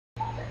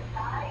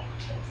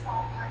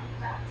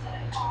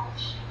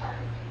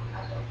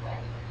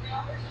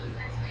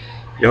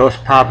Yo, it's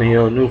poppin',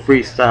 yo. New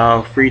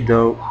freestyle, free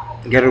dope,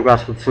 ghetto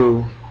gospel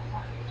 2.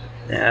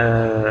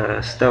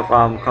 Stuff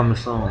album coming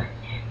soon.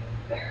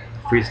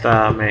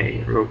 Freestyle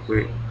made real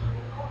quick.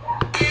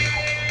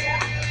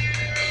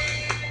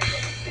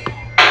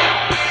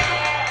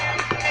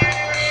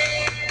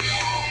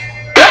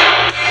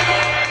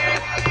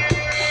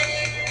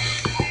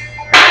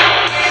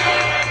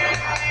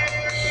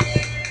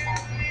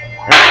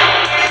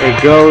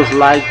 It goes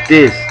like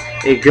this,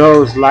 it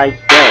goes like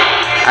that.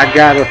 I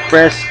got a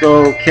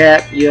fresco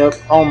cap, yup,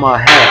 on my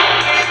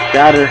hat.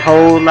 Got a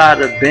whole lot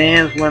of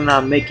bands when I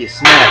make it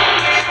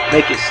snap.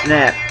 Make it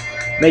snap,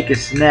 make it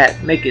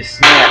snap, make it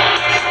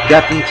snap.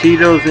 Got them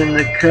Cheetos in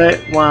the cut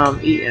while I'm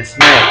eating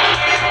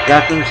snacks.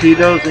 Got them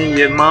Cheetos in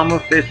your mama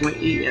face when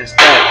eating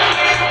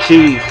stacks.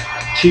 Cheese,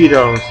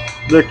 Cheetos,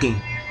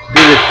 looking,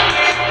 do this.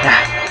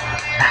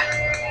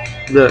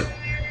 Look,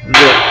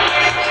 look,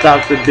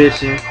 stop the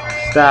bitching.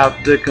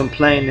 Stop the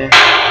complaining.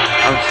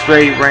 I'm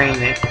straight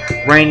raining.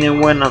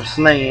 Raining when I'm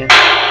slaying.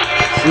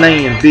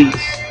 Slaying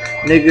beats.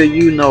 Nigga,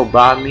 you know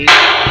about me.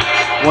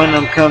 When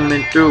I'm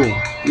coming through,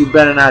 you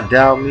better not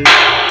doubt me.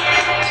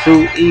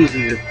 Too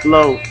easy to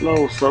flow,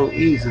 flow so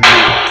easily.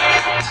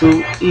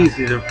 Too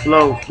easy to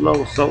flow,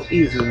 flow so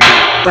easily.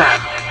 Bah.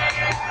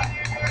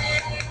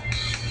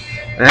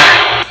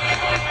 Ah.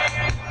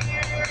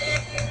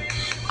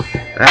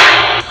 Ah.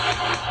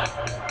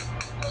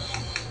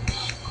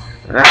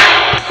 Ah.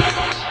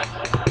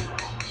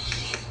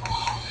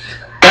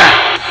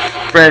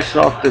 Fresh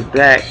off the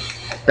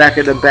back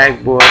of the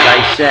backboard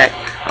like Shaq.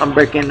 I'm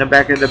breaking the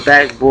back of the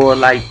backboard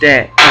like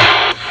that.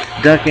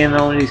 Dunking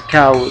on these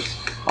cowards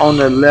on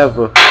the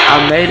level.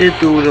 I made it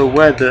through the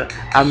weather.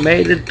 I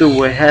made it through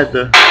with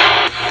Heather.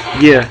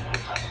 Yeah.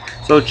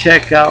 So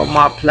check out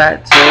my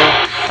plateau.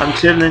 I'm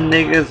chilling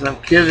niggas.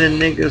 I'm killing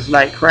niggas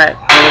like crack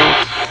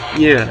hoes.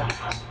 Yeah.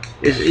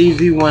 It's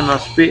easy when I'm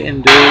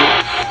spitting, dude.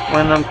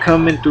 When I'm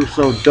coming through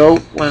so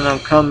dope. When I'm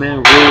coming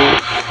rude.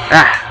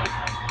 Ah.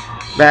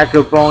 Back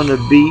up on the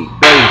beat,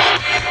 bass.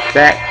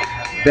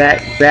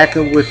 Back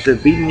up with the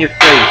beat in your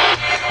face.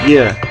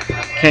 Yeah,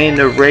 can't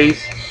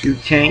erase, you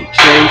can't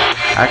chase.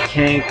 I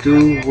came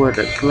through with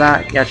a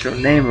Glock, got your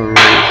name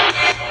erased.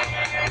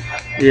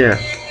 Yeah,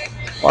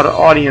 all the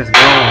audience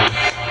gone.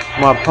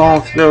 My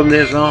poem still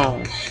lives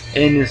on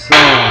in this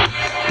song.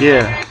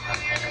 Yeah,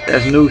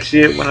 that's new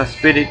shit when I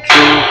spit it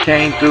true.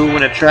 Came through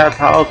in a trap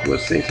house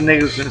with 6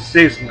 niggas and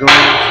 6 goons.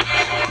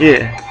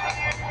 Yeah.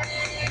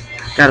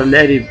 Gotta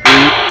let it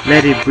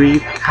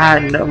breathe,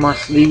 hiding up my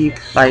sleeve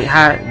like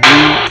hot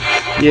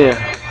weed, yeah,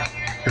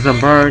 cause I'm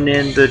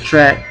burning the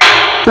track,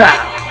 bow,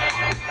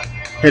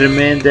 hit a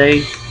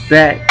Monday,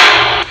 back,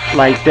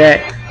 like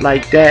that,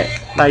 like that,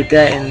 like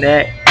that and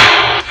that,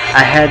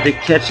 I had to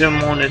catch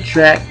him on the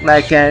track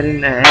like hat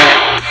in the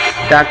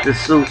hat, Dr.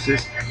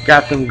 Seuss's,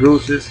 got them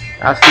gooses,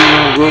 I see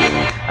him rooting,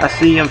 I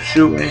see him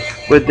shooting,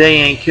 but they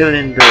ain't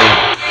killing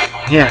though,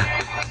 yeah,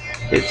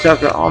 it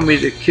took an army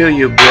to kill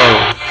you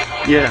bro,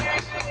 yeah.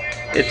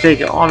 It take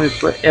an army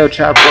for El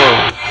Chapo,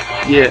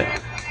 yeah.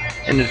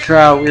 In the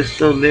trial we're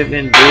still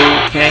living,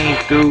 dude. Came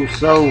through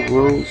so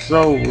rude,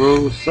 so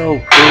rude, so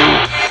cool.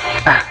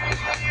 Ah.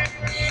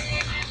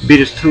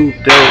 Beat is too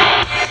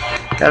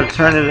dope. Gotta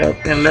turn it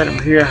up and let them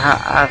hear how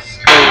I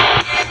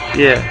scope.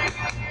 Yeah.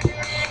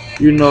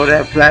 You know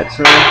that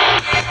plateau.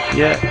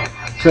 Yeah.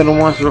 To the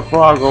ones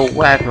before I go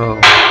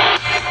wacko.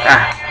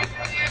 Ah.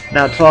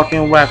 Now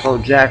talking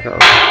wacko jacko.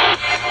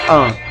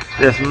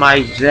 That's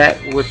Mike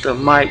Jack with the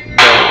mic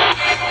though.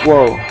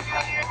 Whoa.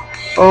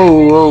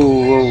 Oh, whoa,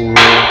 whoa,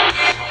 whoa.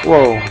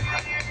 Whoa.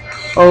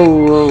 Oh,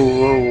 whoa,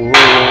 whoa,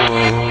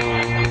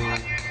 whoa.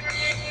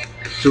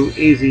 Too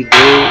easy,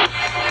 dude.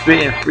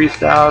 Spitting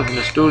freestyles in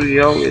the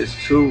studio is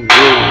too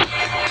rude.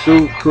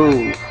 Too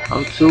cool.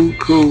 I'm too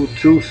cool,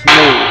 too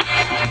smooth.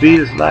 This beat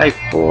is like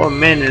 4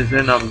 minutes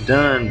and I'm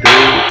done, dude.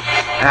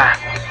 Ah.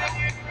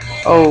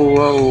 Oh,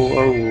 whoa,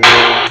 whoa, whoa.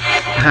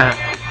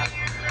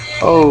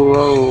 Oh,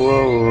 whoa,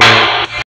 whoa, whoa.